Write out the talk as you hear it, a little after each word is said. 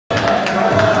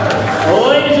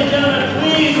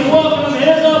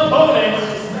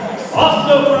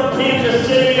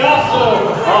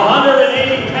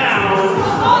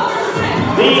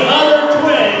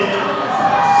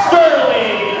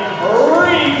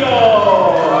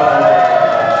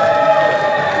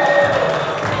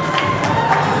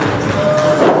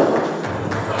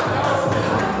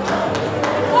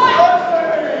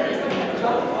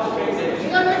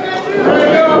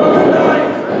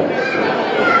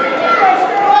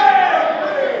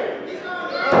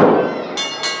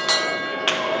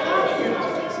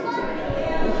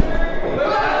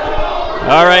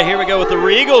All right, here we go with the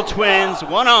Riegel Twins,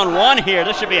 one-on-one here.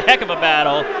 This should be a heck of a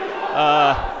battle.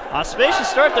 Auspicious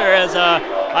start there, as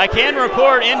I can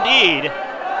report, indeed,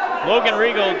 Logan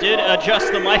Riegel did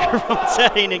adjust the microphone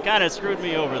setting and kind of screwed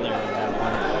me over there on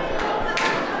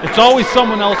that one. It's always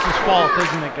someone else's fault,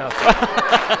 isn't it, Gus?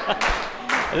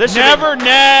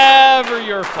 Never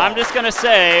your fault. I'm just going to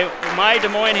say, my Des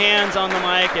Moines hands on the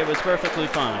mic, it was perfectly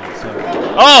fine. So.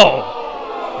 Oh!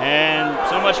 And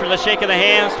so much for the shake of the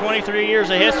hands. 23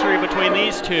 years of history between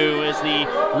these two as the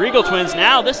Riegel Twins.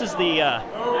 Now this is the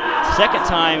second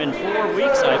time in 4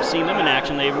 weeks I've seen them in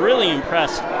action. They've really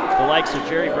impressed the likes of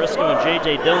Jerry Briscoe and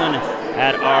J.J. Dillon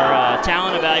at our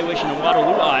talent evaluation in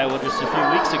Waterloo, Iowa just a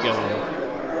few weeks ago.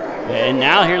 And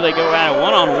now here they go at it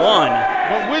one-on-one.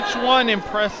 But which one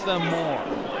impressed them more?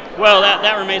 Well,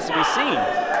 that remains to be seen.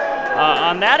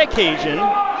 On that occasion,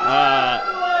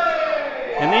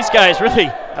 and these guys really,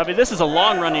 I mean, this is a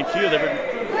long-running feud. They've been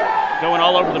going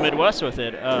all over the Midwest with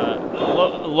it.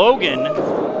 Logan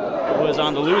was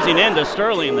on the losing end of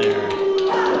Sterling there.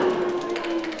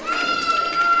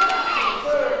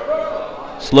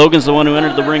 So Logan's the one who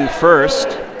entered the ring first.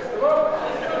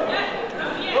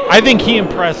 I think he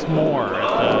impressed more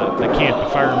at the camp,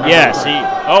 if I remember. Yes,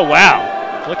 oh,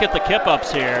 wow. Look at the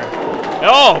kip-ups here.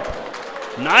 Oh,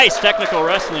 nice technical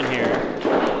wrestling here.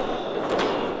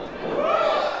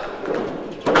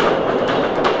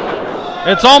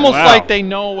 It's almost like they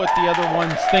know what the other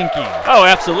one's thinking. Oh,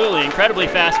 absolutely. Incredibly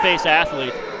fast-paced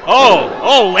athlete.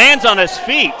 Oh, lands on his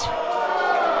feet.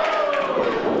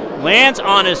 Lands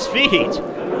on his feet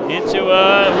into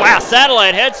wow,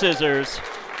 satellite head scissors.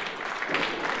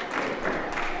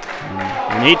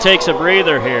 And he takes a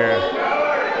breather here.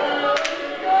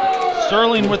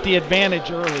 Sterling with the advantage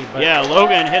early. But yeah,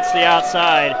 Logan hits the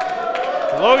outside.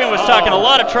 Logan was talking a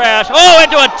lot of trash. Oh,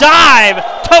 into a dive!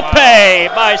 Tope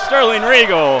by Sterling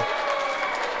Riegel.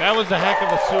 That was a heck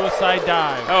of a suicide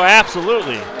dive. Oh,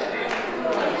 absolutely.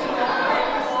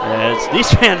 Yes,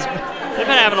 these fans, they've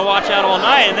been having to watch out all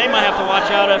night, and they might have to watch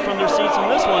out from their seats in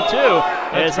this one, too.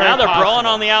 As now they're brawling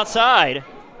on the outside.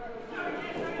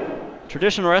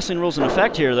 Traditional wrestling rules in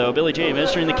effect here, though. Billy J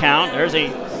administering the count. There's a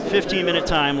 15-minute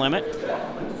time limit.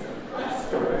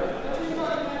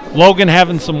 Logan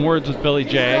having some words with Billy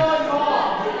J.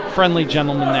 Friendly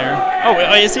gentleman there. Oh,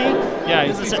 is he? Yeah,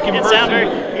 he's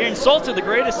he insulted the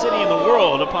greatest city in the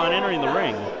world upon entering the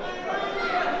ring.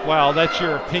 Well, that's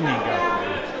your opinion,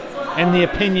 Guthrie. And the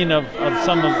opinion of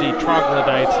some of the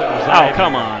troglodytes that reside. Oh,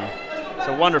 come on. It's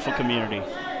a wonderful community.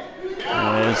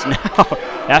 As now,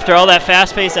 after all that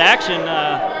fast-paced action,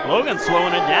 Logan's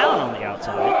slowing it down on the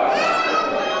outside.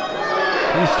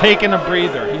 He's taking a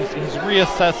breather. He's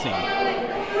reassessing.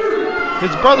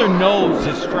 His brother knows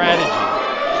his strategy,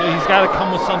 so he's got to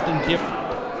come with something different.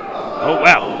 Oh,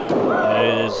 wow.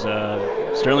 As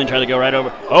Sterling tried to go right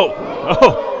over.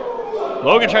 Oh.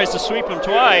 Logan tries to sweep him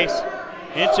twice.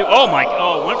 Went for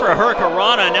a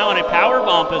hurricanrana, now in a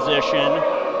powerbomb position.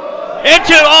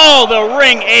 Into, the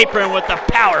ring apron with the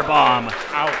powerbomb.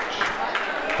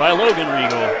 Ouch. By Logan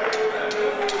Riegel.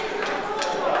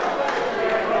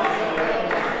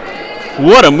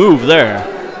 What a move there.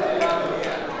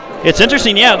 It's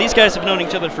interesting, yeah, these guys have known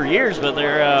each other for years, but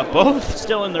they're both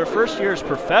still in their first year as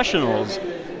professionals.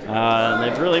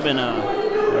 They've really been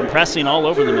impressing all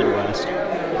over the Midwest.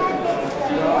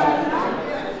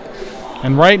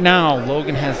 And right now,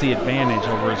 Logan has the advantage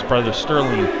over his brother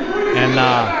Sterling. And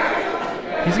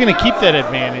he's going to keep that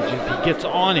advantage if he gets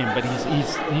on him, but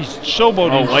he's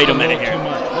showboating. Oh, wait a minute here. Too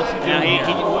much. What's he doing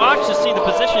he watched to see the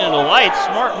position of the lights.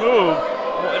 Smart move.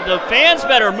 The fans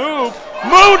better move.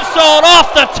 Moonsault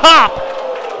off the top.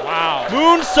 Wow.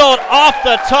 Moonsault off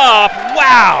the top.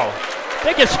 Wow.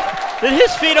 Did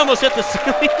his feet almost hit the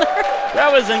ceiling there?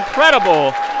 That was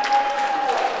incredible.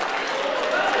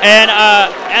 And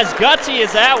as gutsy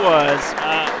as that was,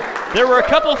 there were a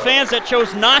couple of fans that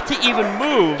chose not to even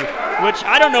move, which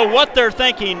I don't know what they're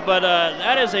thinking, but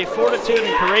that is a fortitude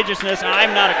and courageousness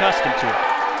I'm not accustomed to.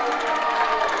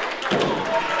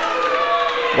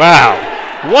 Wow.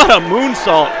 What a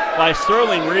moonsault by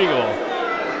Sterling Riegel.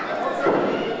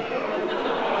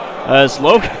 As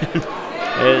Logan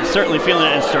is certainly feeling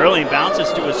it, and Sterling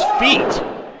bounces to his feet.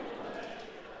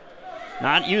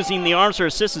 Not using the arms for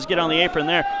assistance, get on the apron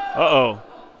there. Uh-oh.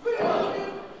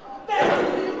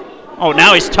 Oh,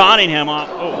 now he's taunting him off.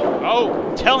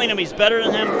 Oh, telling him he's better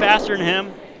than him, faster than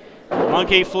him.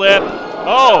 Monkey flip.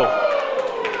 Oh.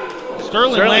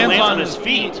 Sterling lands on his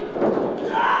feet.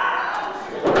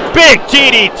 Big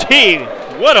TDT.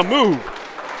 What a move.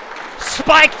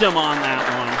 Spiked him on that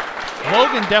one.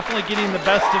 Logan definitely getting the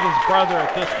best of his brother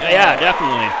at this point. Yeah,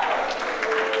 definitely.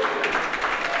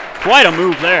 Quite a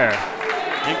move there.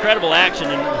 Incredible action,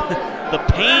 and the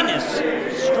pain is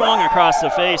strong across the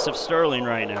face of Sterling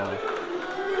right now.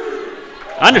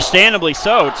 Understandably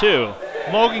so, too.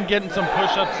 Logan getting some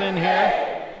push-ups in here.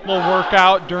 A little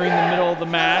workout during the middle of the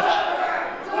match.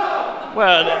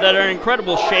 Well, that are in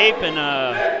incredible shape, and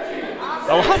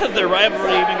a lot of their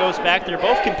rivalry even goes back. They're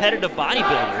both competitive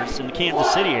bodybuilders in the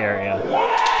Kansas City area.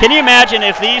 Can you imagine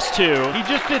if these two... He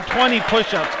just did 20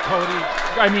 push-ups,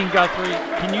 Guthrie.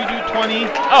 Can you do 20?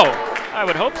 Oh, I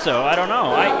would hope so. I don't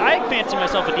know. I fancy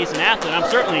myself a decent athlete. I'm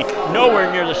certainly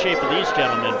nowhere near the shape of these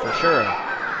gentlemen, for sure.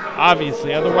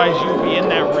 Obviously, otherwise you would be in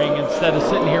that ring instead of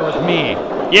sitting here with me.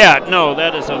 Yeah, no,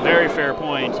 that is a very fair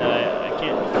point. I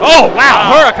can't... Oh,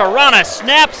 wow! Hurricanrana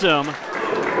snaps him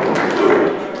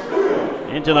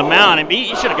into the mount.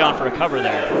 He should have gone for a cover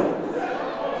there.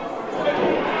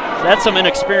 So that's some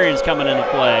inexperience coming into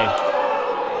play.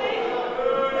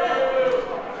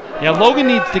 Yeah, Logan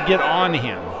needs to get on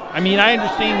him. I mean, I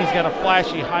understand he's got a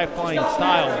flashy, high-flying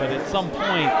style, but at some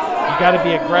point, you got to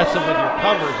be aggressive with your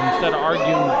covers instead of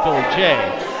arguing with Billy J.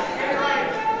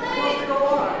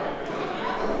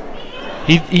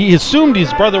 He assumed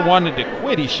his brother wanted to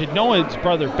quit. He should know his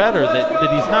brother better, that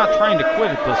he's not trying to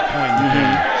quit at this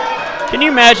point. Can you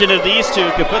imagine if these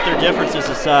two could put their differences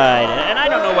aside? And I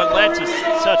don't know what led to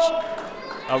such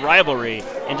a rivalry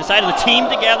and decided to team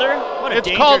together. What a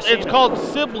dangerous It's called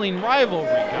sibling rivalry,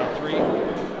 Guthrie.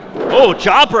 Oh,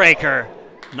 jawbreaker.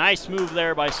 Nice move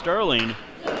there by Sterling.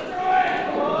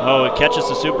 Oh, it catches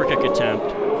the super kick attempt.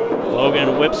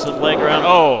 Logan whips the leg around.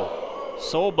 Oh,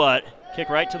 soul butt. Kick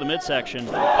right to the midsection.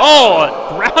 Oh,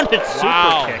 a grounded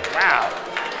super kick. Wow.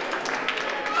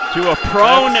 To a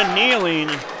prone and kneeling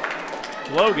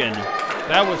Logan.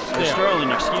 That was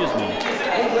Sterling, excuse me.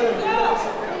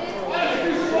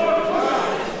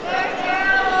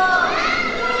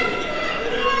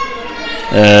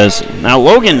 Now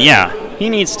Logan, yeah, he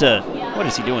needs to. What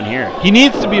is he doing here? He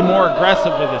needs to be more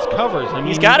aggressive with his covers. I mean,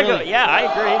 he's got to go. Yeah, I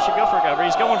agree. He should go for a cover.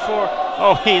 He's going for.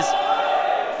 Oh, he's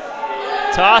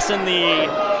tossing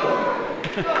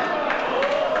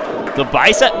the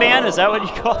bicep band. Is that what you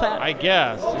call that? I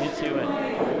guess. Into it.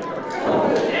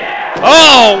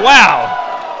 Oh wow!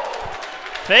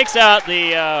 Fakes out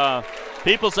the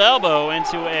people's elbow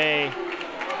into a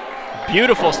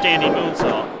beautiful standing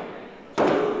moonsault.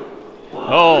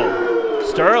 Oh,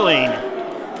 Sterling.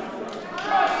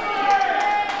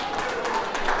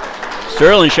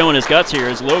 Sterling showing his guts here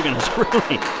as Logan has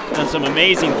really done some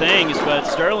amazing things, but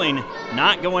Sterling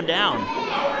not going down.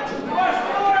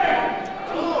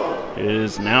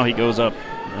 Now he goes up.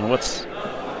 And what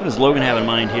does Logan have in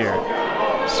mind here?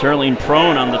 Sterling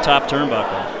prone on the top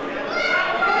turnbuckle.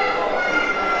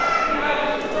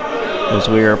 As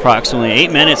we are approximately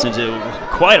 8 minutes into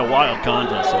quite a wild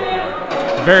contest so far.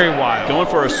 Very wild. Going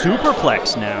for a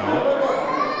superplex now.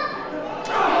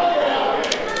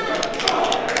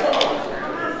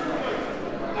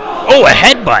 Oh, a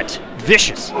headbutt.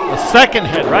 Vicious. A second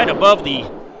head. Right above the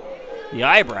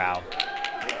eyebrow.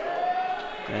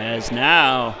 As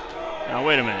now,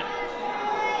 wait a minute.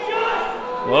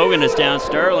 Logan is down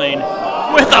Sterling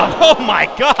with a, oh my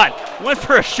God, went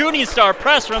for a shooting star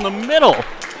press from the middle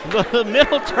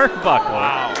turnbuckle.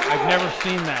 Wow, I've never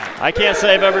seen that. I can't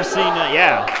say I've ever seen that,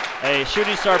 yeah. A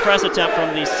shooting star press attempt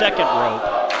from the second rope.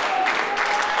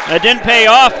 It didn't pay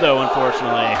off though,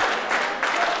 unfortunately.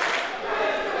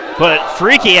 But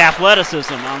freaky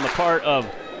athleticism on the part of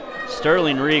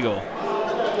Sterling Riegel.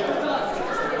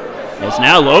 It's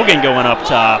now Logan going up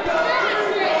top.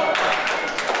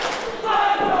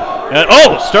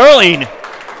 Oh, Sterling,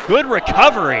 good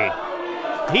recovery.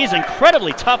 He's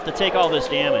incredibly tough to take all this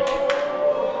damage.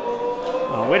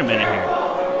 Oh, wait a minute here.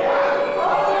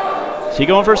 Is he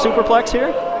going for a superplex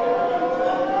here?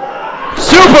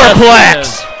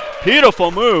 Superplex!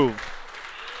 Beautiful move.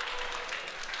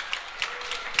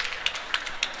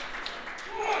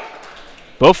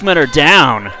 Both men are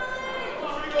down.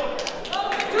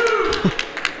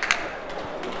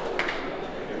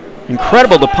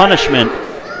 Incredible the punishment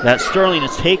that Sterling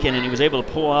has taken, and he was able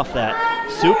to pull off that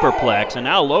superplex, and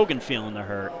now Logan feeling the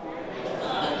hurt.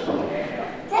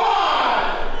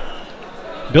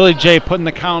 Billy J putting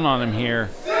the count on him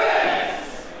here.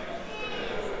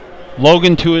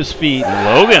 Logan to his feet.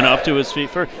 Logan up to his feet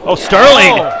first. Oh,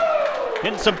 Sterling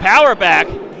getting some power back,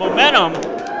 momentum.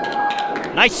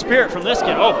 Nice spirit from this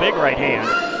kid. Oh, big right hand.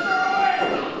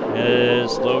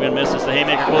 As Logan misses the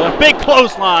haymaker. A big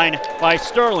clothesline by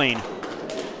Sterling.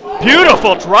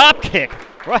 Beautiful drop kick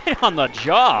right on the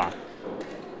jaw.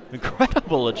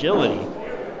 Incredible agility.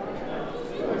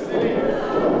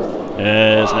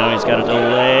 As now he's got a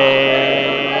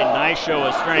delay. Nice show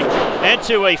of strength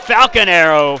into a Falcon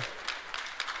Arrow.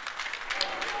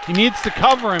 He needs to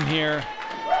cover him here.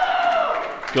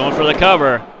 Going for the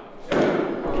cover.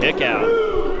 Kick out.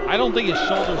 I don't think his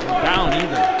shoulders were down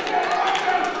either.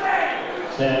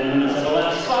 10 minutes of the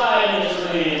last 5 minutes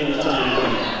remaining in the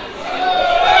time.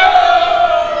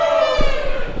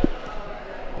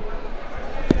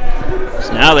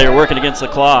 So now they're working against the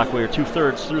clock. We're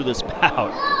 2/3 through this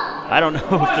bout. I don't know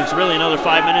if there's really another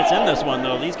 5 minutes in this one,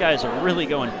 though. These guys are really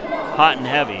going hot and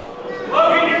heavy.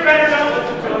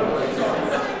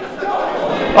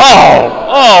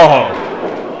 Oh!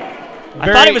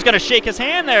 I thought he was going to shake his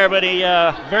hand there, but he...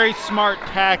 Very smart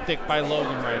tactic by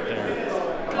Logan right there.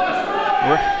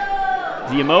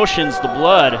 The emotions, the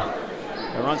blood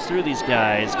that runs through these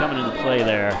guys coming into play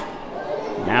there.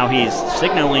 Now he's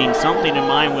signaling something in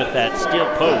mind with that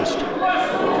steel post.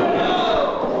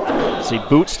 As he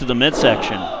boots to the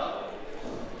midsection.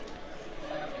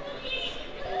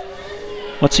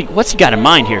 What's he got in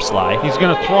mind here, Sly? He's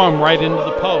going to throw him right into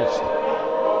the post.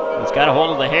 He's got a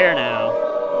hold of the hair now.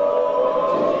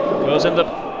 Goes into...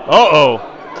 Uh-oh.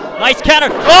 Nice counter.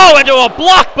 Oh, into a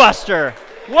blockbuster.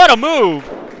 What a move.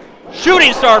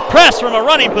 Shooting star press from a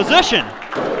running position.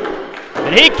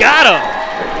 And he got him.